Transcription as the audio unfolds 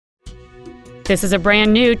This is a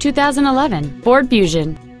brand new 2011 Ford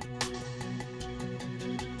Fusion.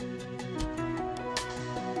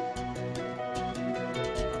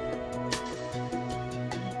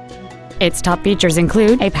 Its top features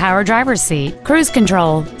include a power driver's seat, cruise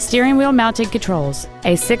control, steering wheel mounted controls,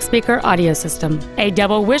 a 6-speaker audio system, a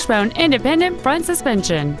double wishbone independent front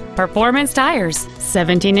suspension, performance tires,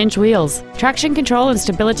 17-inch wheels, traction control and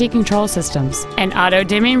stability control systems, an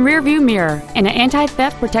auto-dimming rearview mirror, and an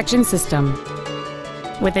anti-theft protection system.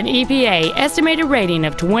 With an EPA estimated rating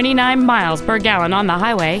of 29 miles per gallon on the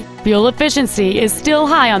highway, fuel efficiency is still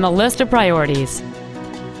high on the list of priorities.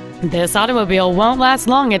 This automobile won't last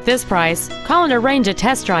long at this price. Call and arrange a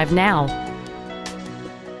test drive now.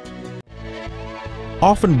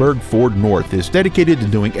 Auffenberg Ford North is dedicated to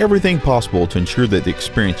doing everything possible to ensure that the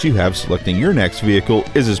experience you have selecting your next vehicle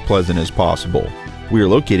is as pleasant as possible. We are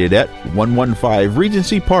located at 115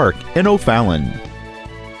 Regency Park in O'Fallon.